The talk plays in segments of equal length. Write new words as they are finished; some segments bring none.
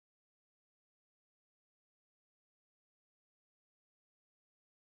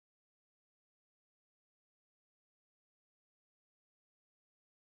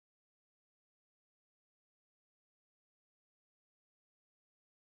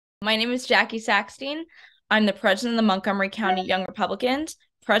My name is Jackie Sackstein. I'm the president of the Montgomery County Young Republicans,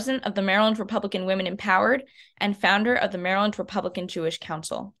 president of the Maryland Republican Women Empowered, and founder of the Maryland Republican Jewish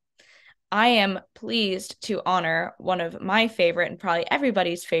Council. I am pleased to honor one of my favorite and probably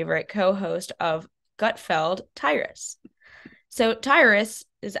everybody's favorite co-host of Gutfeld, Tyrus. So Tyrus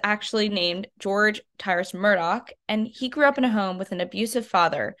is actually named George Tyrus Murdoch, and he grew up in a home with an abusive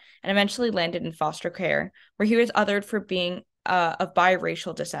father and eventually landed in foster care, where he was othered for being of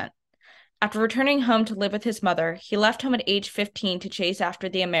biracial descent. After returning home to live with his mother, he left home at age 15 to chase after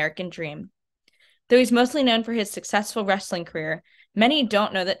the American dream. Though he's mostly known for his successful wrestling career, many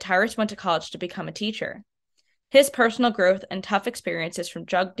don't know that Tyrus went to college to become a teacher. His personal growth and tough experiences from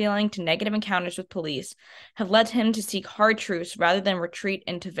drug dealing to negative encounters with police have led him to seek hard truths rather than retreat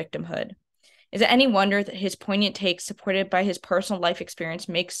into victimhood. Is it any wonder that his poignant takes, supported by his personal life experience,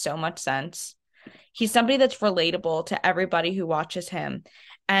 makes so much sense? He's somebody that's relatable to everybody who watches him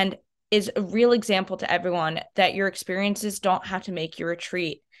and is a real example to everyone that your experiences don't have to make you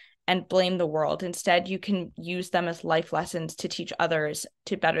retreat and blame the world. Instead, you can use them as life lessons to teach others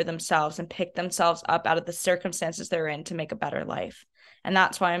to better themselves and pick themselves up out of the circumstances they're in to make a better life. And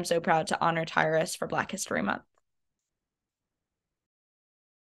that's why I'm so proud to honor Tyrus for Black History Month.